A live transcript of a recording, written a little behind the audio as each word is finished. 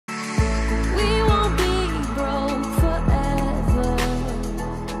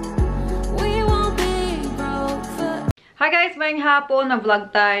Hi guys, mayang hapon,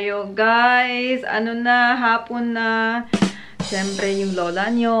 na-vlog tayo. Guys, ano na, hapon na. Siyempre, yung lola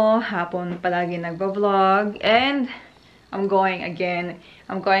nyo, hapon palagi nagba-vlog. And, I'm going again.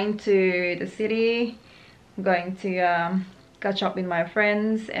 I'm going to the city. I'm going to catch up with my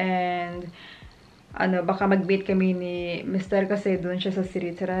friends. And, baka mag-meet kami ni Mr. kasi doon siya sa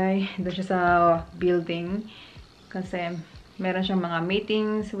city today. Doon siya sa building. Kasi, meron siyang mga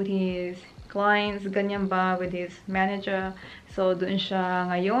meetings with his clients, ganyan ba, with his manager. So, doon siya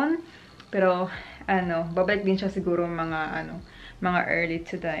ngayon. Pero, babalik din siya siguro mga early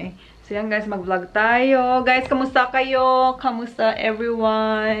today. So, yan guys, mag-vlog tayo. Guys, kamusta kayo? Kamusta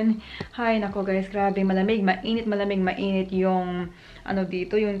everyone? Hi, nako guys, grabe, malamig, mainit yung,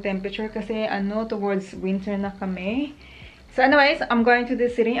 dito, yung temperature. Kasi, towards winter na kami. So, anyways, I'm going to the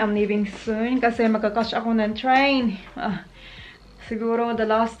city. I'm leaving soon. Kasi magka-catch ako ng train. Siguro, the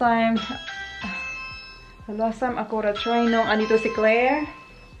last time ako na-try nung andito si Claire.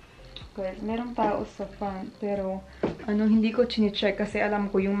 Guys, merong tao sa front. Pero, hindi ko chine-check kasi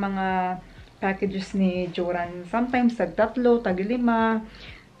alam ko yung mga packages ni Joran. Sometimes, tag-3, tag-5.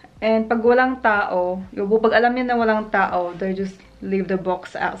 And pag walang tao, pag alam niya na walang tao, they just leave the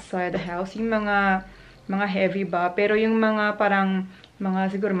box outside the house. Yung mga heavy ba. Pero yung mga parang,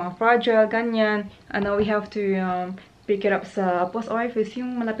 siguro mga fragile, ganyan. We have to, pick it up sa post office,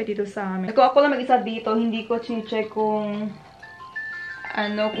 yung malapit dito sa amin. Kung ako lang mag-isa dito, hindi ko chine-check kung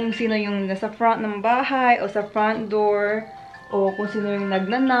sino yung nasa front ng bahay, o sa front door, o kung sino yung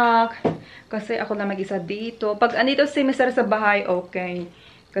nagnanak. Kasi ako lang mag-isa dito. Pag andito si Mr. sa bahay, okay.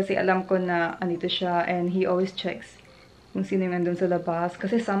 Kasi alam ko na andito siya, and he always checks kung sino yung nandun sa labas.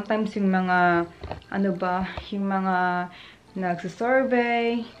 Kasi sometimes yung mga, yung mga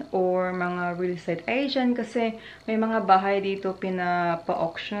nagsasurvey or mga real estate agent kasi may mga bahay dito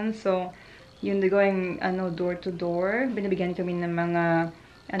pinapa-auction. So, yun going door to door. Binibigyan kami ng mga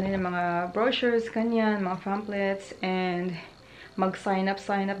mga brochures, kanyan, mga pamphlets, and mag-sign up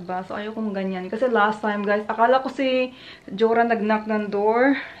ba. So, ayokong ganyan. Kasi last time, guys, akala ko si Joran nag-knock ng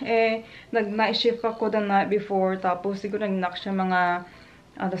door. Nag-night shift ako the night before. Tapos, siguro nag-knock siya mga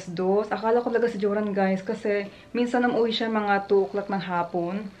 2:00. Akala ko talaga si Joran, guys, kasi minsan umuwi siya mga 2 o'clock ng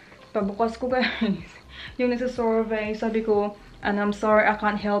hapon. Pabukas ko, guys, yung nagsasurvey, sabi ko, I'm sorry, I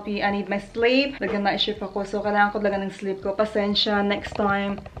can't help you, I need my sleep. Nag-night shift ako, so kailangan ko talaga ng sleep ko. Pasensya, next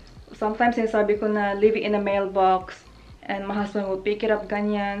time. Sometimes sinasabi ko na leave it in a mailbox and my husband will pick it up,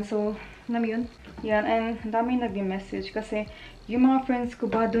 ganyan. So, alam yun? Yan, and dami nag-message kasi yung mga friends ko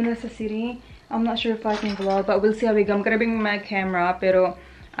ba doon na sa city. I'm not sure if I can vlog, but we'll see how we go. I'm gonna bring my camera, pero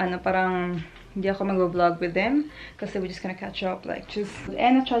parang hindi ako mag-vlog with them kasi we're just gonna catch up, like, just,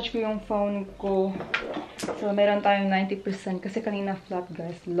 and na-charge ko yung phone ko. So, meron tayong 90% kasi kanina flat,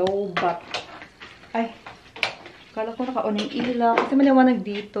 guys. Low bat. Ay, kala ko naka-on yung ilaw kasi maliwanag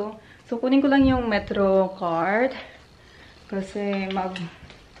dito. So, kunin ko lang yung metro card kasi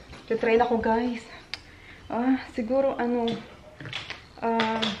mag-train ako, guys. Siguro, 2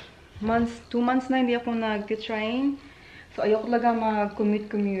 months na hindi ako nag-train. So, ayoko talaga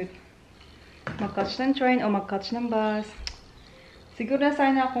mag-commute. Mag-catch ng train o mag-catch ng bus. Siguro na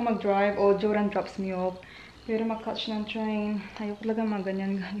sana ako mag-drive o Joran drops me off. Pero mag-catch ng train. Ayoko talaga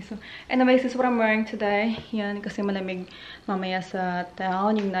mag-ganyan, guys. So, anyways, this is what I'm wearing today. Yan, kasi malamig mamaya sa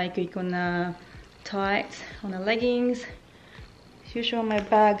town. Yung Nike ko na tights on the leggings. Usual, my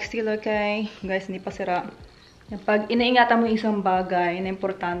bag still okay. Guys, hindi pa sira. Pag iniingatan mo isang bagay na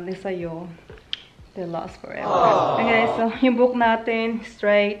importante sa'yo, they last forever. Okay, so yung book natin,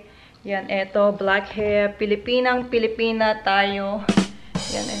 straight. Yan, eto, black hair. Filipina tayo.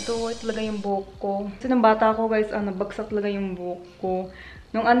 Yan, ito talaga yung book ko. Kasi nung bata ko, guys, bagsak talaga yung book ko.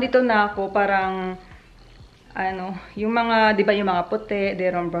 Nung andito na ako, parang, yung mga, di ba yung mga puti, they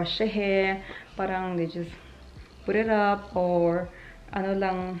don't brush their hair. Parang they just put it up, or,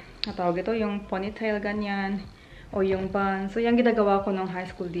 natawag ito, yung ponytail, ganyan. O yung bun. So, yung ginagawa ko nung high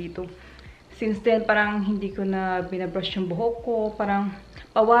school dito. Since then, parang hindi ko na binabrush yung buhok ko. Parang,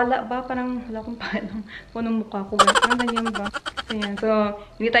 pawala ba? Parang, wala kong palang kung anong mukha ko. Parang ganyan ba? Ayan. So,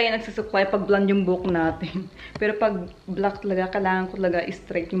 hindi tayo nagsusuklay pag blonde yung buhok natin. Pero pag black talaga, kailangan ko talaga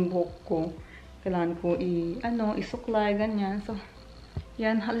i-straight yung buhok ko. Kailangan ko isuklay, ganyan. So,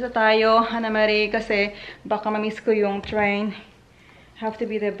 yan. Halos na tayo, Hana Marie, kasi baka mamiss ko yung train. Have to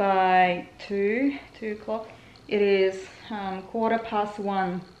be there by 2 o'clock. It is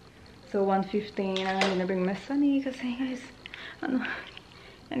 1:15. So, 1:15. I'm gonna bring my sunny kasi, guys,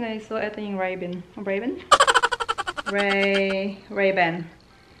 yan, guys, so, ito yung Ray-Ban. Ray-Ban.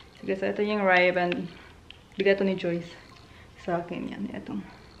 Sige, so, ito yung Ray-Ban. Bigay ito ni Joyce. Sa akin, yan. Ito.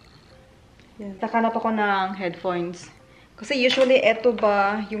 Yan. Nakanap ako ng headphones. Kasi usually, eto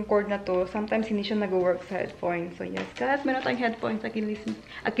ba, yung cord na to, sometimes hindi siya nag-work sa headphones. So yes, guys, meron tayong headphones. I can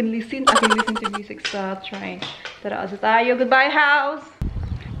listen to music sa train. Tara, asa tayo. Goodbye, house!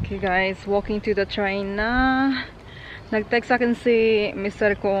 Okay, guys, walking to the train na. Nag-text sa akin si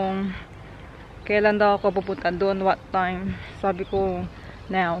Mr. kung kailan daw ako pupunta doon, what time. Sabi ko,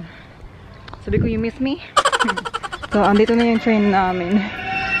 now. Sabi ko, you miss me? So, andito na yung train namin.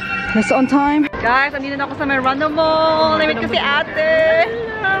 Nasa on time. Guys, andito na ako sa Merano Mall. Namit ko si ate.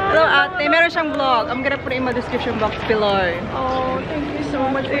 Hello, ate. Meron siyang vlog. I'm gonna put in my description box below. Oh, thank you so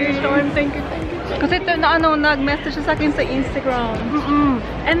much for your time. Thank you. Kasi ito na nag-message siya sa akin sa Instagram.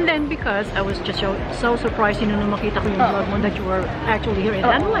 And then because I was just so surprised nung makita ko yung vlog mo that you were actually here in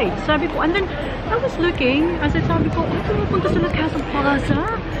Adelaide. Sabi ko, and then I was looking, I said, sabi ko, pumunta sa Las Casas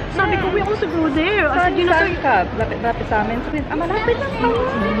Plaza. Sabi ko, we also go there. I said, you know, lapit sa amin. Sabi, malapit lang ako.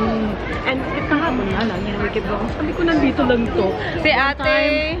 And kahapon nga lang, we kept going. Sabi ko, nandito lang to. Si ate.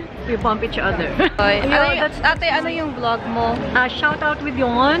 We bump each other. Ate, ano yung vlog mo?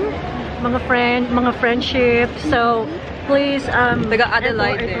 Shoutoutwithyhon. Mga friendship. So, please, taga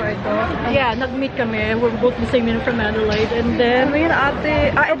Adelaide. Yeah, nag-meet kami. We're both the same from Adelaide. And then, ano yun,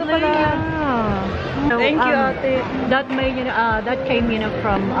 ate? Ito pala. So, thank you, ate. That came,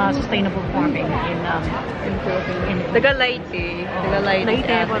 from sustainable farming in taga Leyte. Taga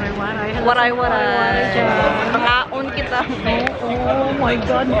Leyte. Waray. Pangaon kita. Oh my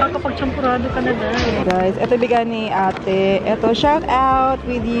God, makakapagchampurado ka na dahil. Guys, ito bigay ni ate. Ito, shout out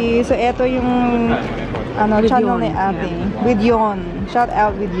with you. So, ito yung channel ni ate. Yeah. With Yhon. Shout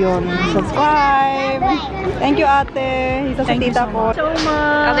out with Yhon. Subscribe. Thank you, ate. Isa sa tita ko. So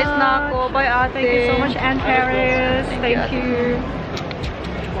much. Alis na ako. Bye, ate. Thank you so much, Aunt Paris. Thank you.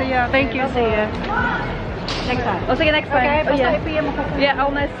 See ya. Thank you. See ya. Next time. Oh, sige, next time. Okay, basta yeah. i-PM ako. Yeah,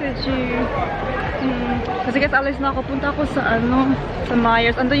 I'll message you. Kasi guys, alis na ako. Punta ako sa sa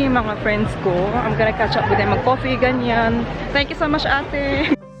Myers. Ando yung mga friends ko. I'm gonna catch up with them. Mag-coffee, ganyan. Thank you so much,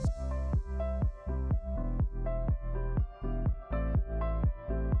 ate.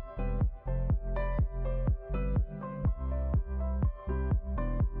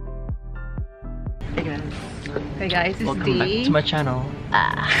 Hey guys, it's welcome back to my channel.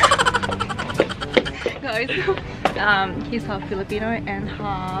 Guys, he's half Filipino and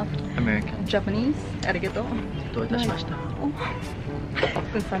half American. Japanese. Arigato. Doitashimashita.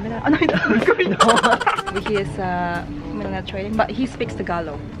 He is trading, but he speaks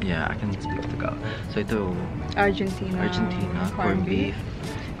Tagalog. Yeah, I can speak Tagalog. So ito Argentina corned beef.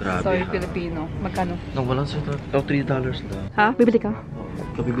 Grabe. Soy Filipino. Magkano? No, walang $3 lang. Ha? Bibili ka?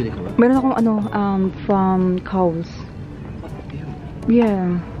 Kabibili ka ba? Meron akong from Coles.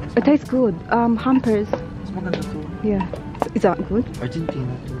 Yeah. It tastes good. Hampers. Mas maganda to. Yeah. Is that good?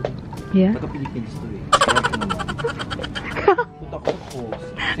 Argentina to. Yeah. Taga-Philippines to eh. Punta ko sa Coles.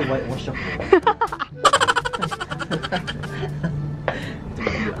 Kasi whitewash ako.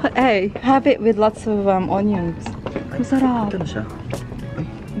 Hey, have it with lots of onions. Masarap. Ito na siya.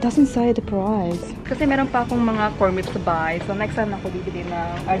 Doesn't say the price. Kasi meron pa akong mga corn beef sa bahay. So next time ako bibili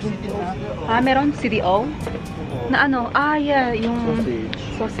ng Argentina. Meron CDO? Na yeah, yung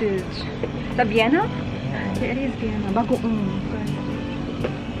sausage. Sa Vienna? Yeah, it is Vienna. Bago,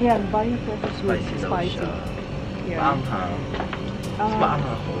 yeah, buy your sausage with spicy. Yeah. Paanghang. Paanghang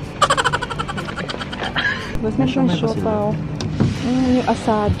ako. Mas meron siyang siopaw. Yung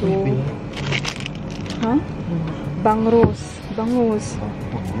asado. Ha? Bangus. Bangus?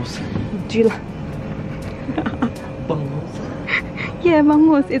 Jila. Bangus? Yeah,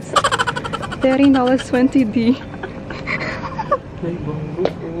 bangus. It's $13.20D. May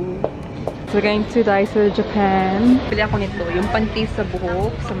bangus. So, we're going to Daiso, Japan. Bili ako nito. Yung panty sa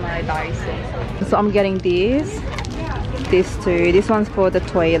buhok sa mga Daiso. So, I'm getting this. This too. This one's for the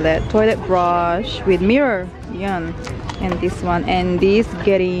toilet. Toilet brush with mirror. Yan. And this one. And this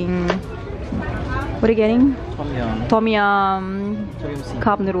getting... What are you getting? Tom yum.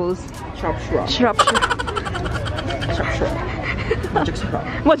 Cup noodles. Sharp. Magic sarap.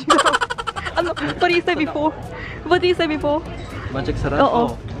 Magic sarap. What do you say before? What do you say before? Magic sarap?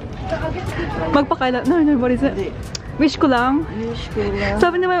 Oo. Magpakaila. No, what is it? Wish ko lang.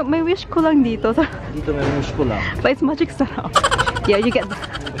 Sabi na may wish ko lang dito. Dito may wish ko lang. But it's magic sarap. Yeah, you get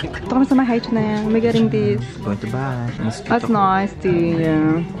that. Ito kami sa my H&M. We're getting this. Going to buy. That's nice too,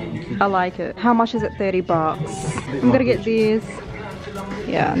 yeah. I like it. How much is it? $30. I'm gonna get this.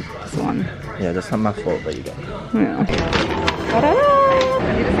 Yeah, this one. Yeah, that's not my fault, but you got it. Yeah. Tara!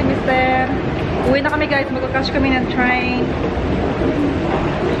 Nandito si Mr. Uwi na kami guys. Magka-cash kami ng train.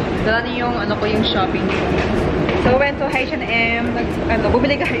 Dala niyo yung shopping ko. So, we went to H&M.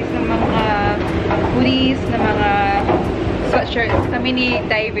 Bumili guys ng mga hoodies, ng mga sweatshirt kami ni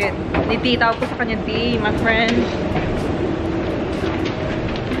David. Ni tita ko sa kanya, D, my friend.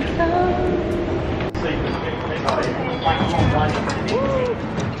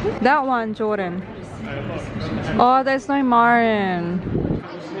 That one, Jordan. Oh, that's not Marin.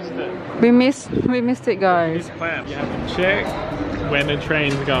 We missed it, guys. You have to check when the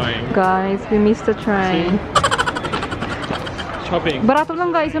train's going. Guys, we missed the train. Shopping. Barato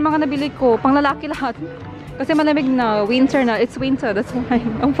lang guys yung mga nabili ko. Pang lalaki lahat. Kasi malamig na. Winter na. It's winter. That's why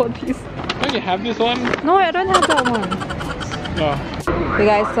I bought this. Don't you have this one? No, I don't have that one. Oh. Okay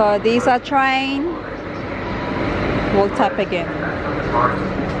guys, so these are train. We'll tap again.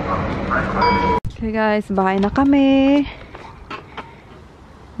 Okay guys, bahay na kami.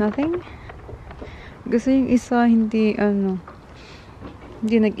 Nothing? Kasi yung isa hindi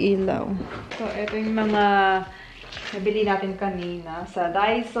hindi nag-ilaw. So ito yung mga nabili natin kanina sa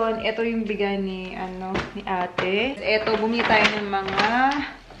Dyson. Ito yung bigay ni ni ate. Ito bumili tayo ng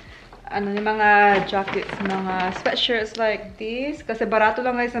mga jackets, mga sweatshirts like this kasi barato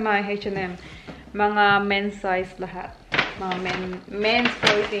lang guys sa mga H&M. Mga men's size lahat. Mga men's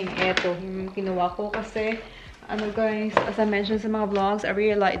clothing. Ito yung kinuha ko kasi guys, as I mentioned sa mga vlogs, I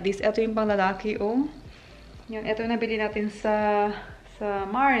really like this. Ito yung pang lalaki, Yan, ito yung nabili natin sa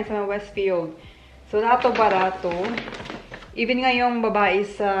Mars, sa Westfield. So, lahat to barato. Even nga yung babae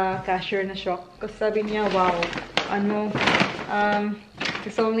sa cashier na shock. Kasi sabi niya, wow,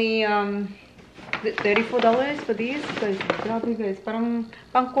 it's only $34 for this. Guys, grabe guys. Parang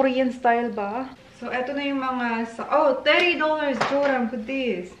pang Korean style ba? So, ito na yung mga $30, Jordan, for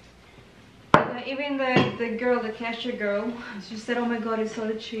this. Even the girl, the cashier girl, she said, oh my god, it's so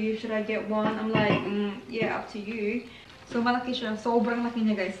cheap. Should I get one? I'm like, yeah, up to you. So, malaki siya. Sobrang laki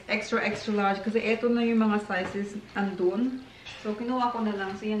niya, guys. Extra, extra large. Kasi ito na yung mga sizes andun. So, kinuha ko na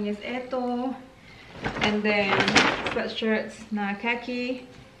lang. So, yan, yes, ito. And then, sweatshirts na khaki.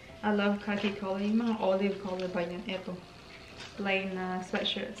 I love khaki color. Yung mga olive color ba yan? Ito. Plain na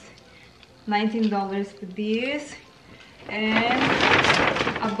sweatshirts. $19 for this. And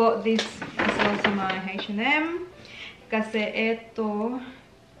I bought this as well sa my H&M. Kasi ito,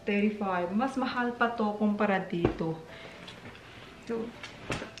 $35. Mas mahal pa to kumpara dito. So,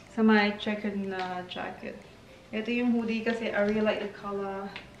 sa my checkered na jacket. Ito yung hoodie kasi I really like the color.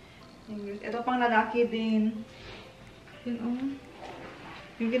 Ito pang lalaki din. Yun,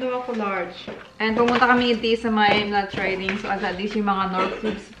 yung ginawa ko large. And pumunta kami dito sa my trading. So, I got this yung mga North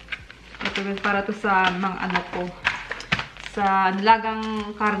Foods. Ito para to sa mga anak ko. Sa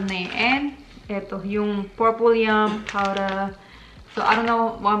nilagang karne. And ito, yung purple yam powder. So, I don't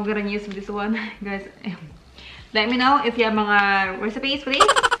know what I'm gonna use with this one. Guys, let me know if you have mga recipes, please.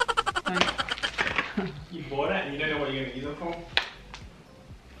 You bought it and you don't know what you're gonna use it for?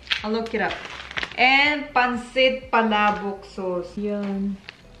 I'll look it up. And pansit palabok sauce. Yan.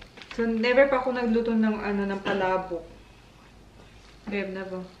 So, never pa ako nagluto ng ng palabok. Babe,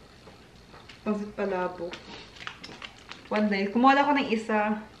 never. Pansit palabok. One day, kumuha ako ng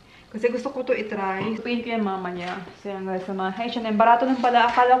isa. Kasi gusto ko to i-try. Pin ko yan mama niya. So yan guys, sa mga H&M. Barato lang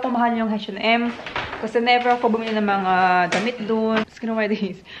pala. Akala ko mahal yung H&M. Kasi never ako bumili ng mga damit doon. Just gonna wear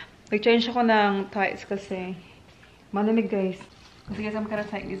this. Nag-change ako ng tights kasi malamig guys. Kasi guys, I'm gonna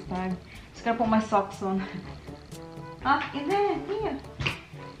take this bag. Just gonna put my socks on. In there. Here.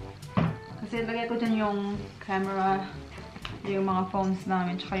 Kasi lagay ko dyan yung camera, yung mga phones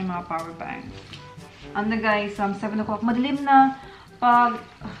namin, tsaka yung mga power bank. Ano guys, 7 o'clock. Madilim na. Pag,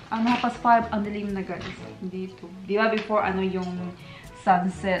 5, ang dilim na guys. Dito. Di ba before, yung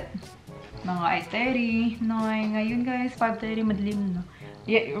sunset. Mga 8:30, 9. Ngayon guys, 5:30, madilim na.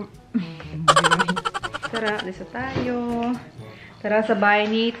 Yeah. Tara, lisa tayo. Tara, sa bahay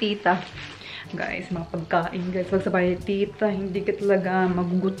ni tita. Guys, mga pagkain guys. Pag sa bahay ni tita, hindi ka talaga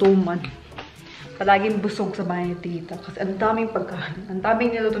magugutuman. Palaging busog sa bahay ni tita. Kasi ang daming pagkain. Ang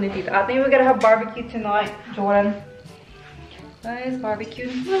daming niluto ni tita. At we're gonna have barbecue tonight, Jordan. Guys, barbecue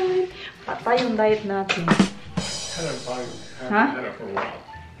night. Patay yung diet natin. Huh?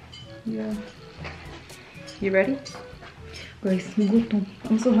 Yeah. You ready? Guys, gutom.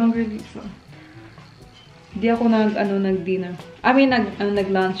 I'm so hungry, Lisa. Hindi ako nag-dinner. I mean,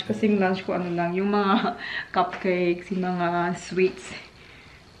 nag-lunch. Kasi yung lunch ko, lang, yung mga cupcakes, yung mga sweets,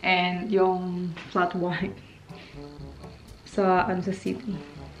 and yung flat white. Sa city.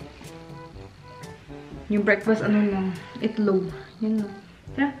 Yung breakfast, lang, itlog. Yun lang.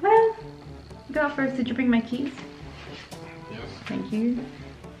 Yeah, well, go first. Did you bring my keys? Yes. Thank you.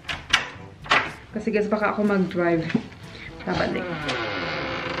 Kasi guys, baka ako mag-drive. Babalik.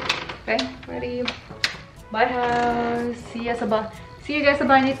 Okay, ready? Bye, house. See you guys sa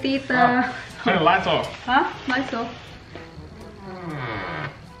bahay ni tita. Turn the lights off. Huh? Lights off.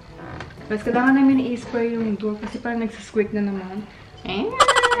 Guys, kailangan namin i-spray yung door kasi parang nagsasqueak na naman.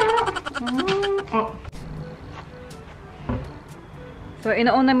 Oh. So,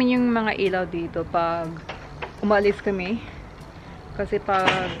 inaon namin yung mga ilaw dito pag umalis kami. Kasi pag,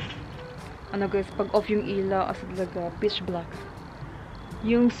 ano guys, pag off yung ilaw, as talaga, pitch black.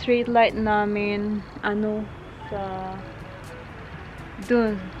 Yung street light namin, ano, sa,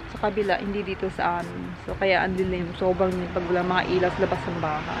 dun, sa kabila, hindi dito sa amin. So, kaya ang dilim, sobrang pag wala mga ilaw sa labas ng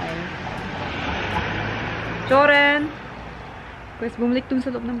bahay. Joren! Guys, bumalik dun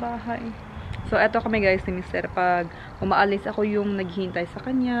sa loob ng bahay. So, eto kami guys ni Mr. Pag umaalis ako yung naghihintay sa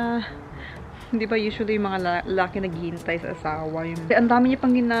kanya. Hindi ba usually yung mga lalaki naghihintay sa asawa. Ang dami niya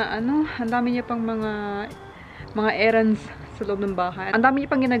pang ang dami niya pang mga errands sa loob ng bahay. Ang dami niya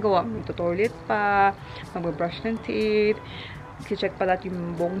pang ginagawa. Magto-toilet pa, mag-brush ng teeth, i-check pa lahat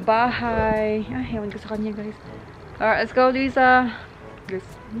yung buong bahay. Ay, ewan ko sa kanya guys. Alright, let's go Lisa. Guys,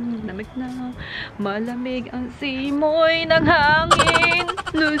 namig na. Malamig ang simoy ng hangin.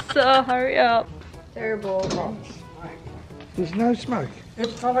 Lusa, hurry up. Terrible. There's no smoke. It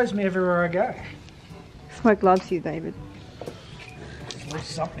follows me everywhere I go. Smoke loves you, David. There's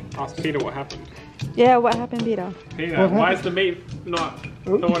something. Ask Peter what happened. Yeah, what happened, Peter? Peter, why is the meat not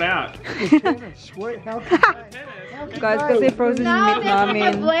thawed out? Sweet, how can Guys, kasi frozen yung meat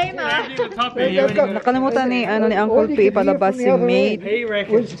namin. Nakalimutan ni Uncle P palabas yung meat.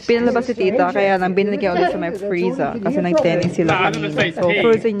 Pinalabas si Tita, kaya nang binili kaya ulit sa my freezer. Kasi nag-tennis sila kanina. So,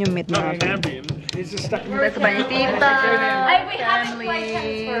 frozen yung meat namin. That's by Tita. Family.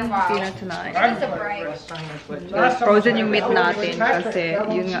 Dinner tonight. Frozen yung meat natin. Kasi,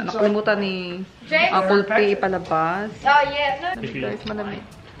 yun nga, nakalimutan ni Uncle P palabas. Guys, malamig.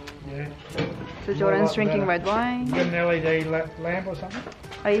 So Jordan's drinking red wine. you got an LED lamp or something?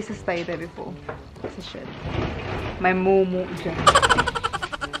 I used to stay there before. It's a shit. My Momo dyan.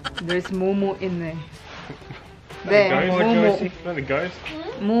 There's Momo in there. There, Momo. Is that a ghost?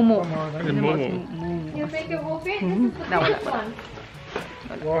 Momo. Momo. You make it wolfie? No, wala.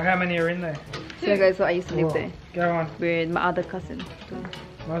 Well, how many are in there? So guys, so I used to live there Go on. with my other cousin.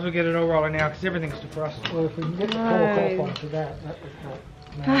 Might as well get it all rolling now because everything's defrosted. Well, if we can get the Nice. cork off onto that would help.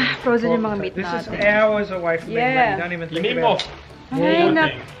 Frozen yung mga meat This is natin. hours away from being ready. Don't even You think need about more. it. Ay, It's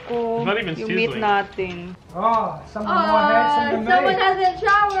nako. not even Yung meat sizzling. natin. Oh, someone more handsome than me. Someone hasn't I'm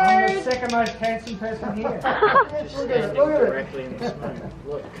showered. the second most handsome person here. Look at it, look at it.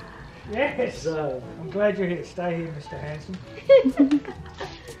 Look. Yes. I'm glad you're here. Stay here, Mr. Handsome.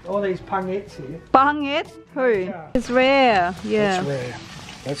 All these pungettes here. Pangit? Who? It's rare. Yeah. That's rare.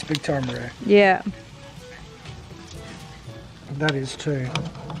 That's big time rare. Yeah. That is too.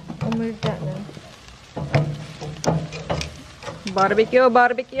 I'll move that then. Barbecue,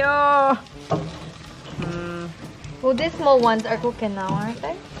 barbecue. Well, these small ones are cooking now, aren't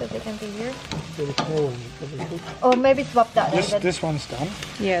they? So they can be here. Or maybe swap that. This one's done.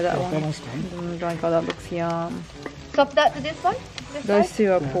 Yeah, that That one. one's done. That looks yum. Swap that to this one. This Those side?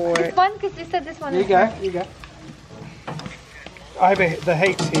 two are pork. This one, because you said this one You is. go. You go. Over the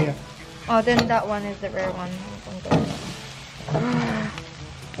heat's here. Oh, then that one is the rare one.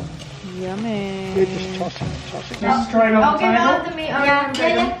 Yummy. You just toss it. Just straight on the table. to me. Yeah,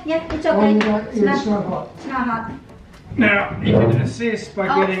 it's Oh, okay. you don't- It's it's not, not hot. it's not hot. Now you can assist by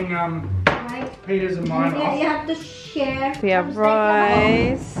getting Right? Peter's and mine Yeah, you off. have to share. We have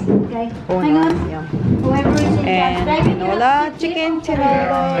rice. Okay. Oh, Hang on. nice. Yum. Whoever is in charge. And David, you have tinola, to sit chicken here.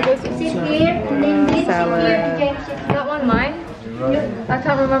 tinola. Sit here, and then this Salad. here. James, sit That one mine? I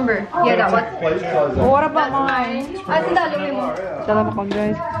can't remember. Yeah, that one. What about mine? I think that one. Salam ako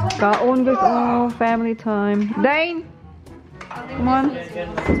guys. Kaon guys. Oh, family time. Dane! Come on.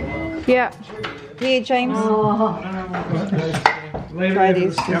 Yeah. Here, James. Leave Try it in the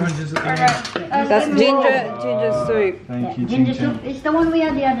this. scavengers at the end. That's ginger soup. Thank you, Ginger soup. It's the one we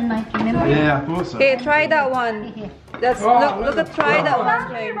had the other night, remember? Yeah, of course. Okay, try that one. That's look at try that one,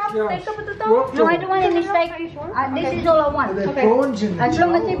 James. No, I don't want any mistake. This is all I want. Prawns in As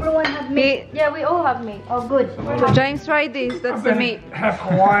long as everyone have meat. Hey, Yeah, we all have meat. Oh, good. James, try this. That's the meat. Half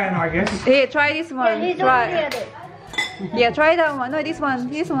Hawaiian, I guess. Here, try this Yeah, one. he's already Try. had it. Yeah, try that one. No, this one.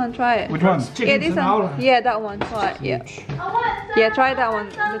 This one. Try it. Which one? Yeah, Chicken this tinola. one. Yeah, that one. Try it. Yeah. Yeah, try that one.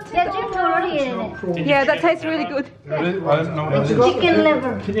 Yeah, Jim's already in it. Yeah, that tastes really good. I don't know what It's it is. chicken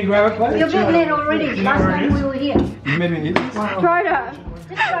liver. Can you grab it, please? You've been there already. Last time we were here. You made me eat this? Try that.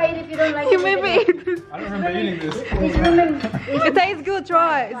 Just try it if you don't like it. You made me eat this. I don't remember eating this. Just remember. It tastes good.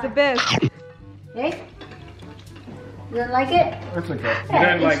 Try it. It's the best. Okay? You don't like it? It's okay. You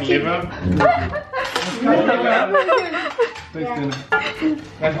don't like liver? Thanks, dinner.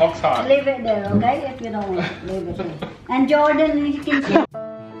 That's ox heart. Leave it there, okay? If you don't want it, leave it there. And Jordan, you can see.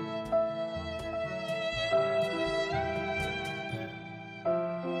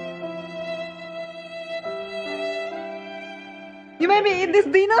 let me eat this,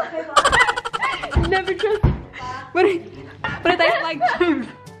 Dina. Never trust. But it tastes like chips.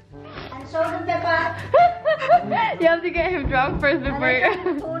 And salt and pepper. You have to get him drunk first before. I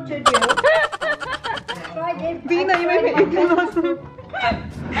told you. Try it. Dina, you made me eat the last.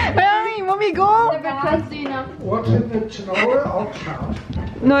 Mommy, go. Never trust Dina. What's in the canola?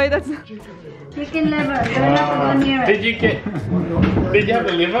 Oxnard. No, that's. Chicken liver. They're not going near it. Did you have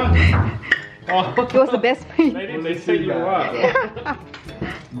the liver? Oh, It was the best thing. they didn't set you up. I'm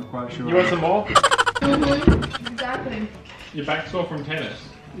not quite sure. You want some more? Exactly. Your back sore from tennis.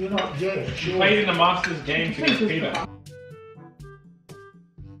 You're not dead. You played in the Masters games against Peter.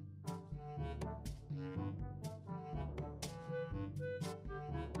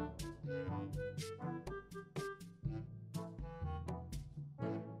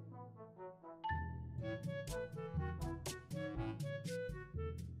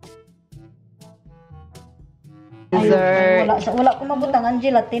 Dessert. Wala ko mabutang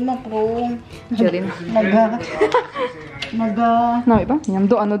Angela, timo pro. Jelly. No, iba? Yan,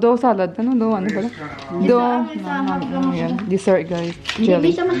 ano do? Salad? Ano do? Ano pala? Do. Yan. Dessert, guys.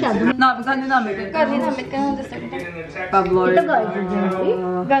 Jelly. Hindi siya masyado. No, magkano namin? Ginamit ka ng dessert. Pablo. Ito guys.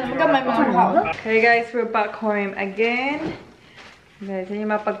 Okay, guys, we're back home again. Guys, yan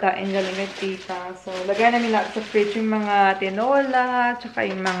yung mga pagkain galing kay tita. So, lagay namin lahat sa fridge yung mga tinola, tsaka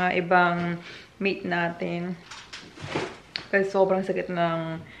yung mga ibang meat natin. Kasi sobrang sakit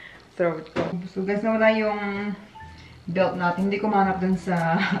ng throat ko. So, guys, nawala yung belt natin. Hindi ko mahanap dun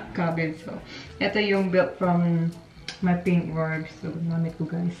sa cabinet. So, ito yung belt from my pink work. So, namit ko,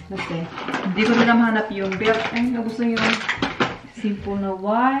 guys. Kasi, hindi ko na mahanap yung belt. Ay, nagusto yung simple na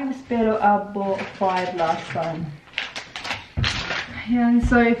wipes. Pero, abo 5 last time. Ayan,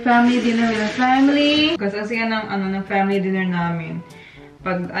 so family dinner with the family. Kasi yan ng family dinner namin.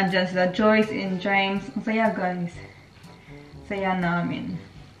 Pag andyan sila Joyce and James, ang saya guys. Saya namin.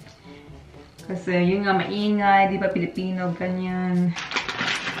 Kasi yun nga maingay, di ba Filipino, ganyan.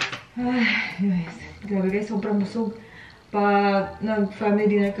 Ay, guys. Grabe guys, sobrang busog. Pag nag-family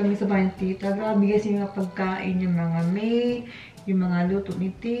dinner kami sa bahay ng tita, grabe guys yung mga pagkain, yung mga may, yung mga luto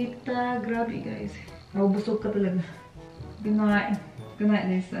ni tita. Grabe guys. Nabubusog ka talaga. Good night. Good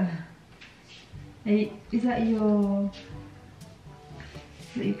night, Lisa. Hey, is that your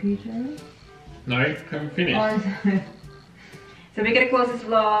picture? No, come finish. Oh, so we're gonna close this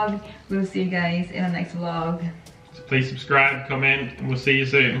vlog. We'll see you guys in the next vlog. So please subscribe, comment, and we'll see you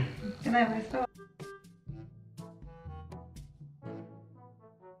soon. Good night, guys.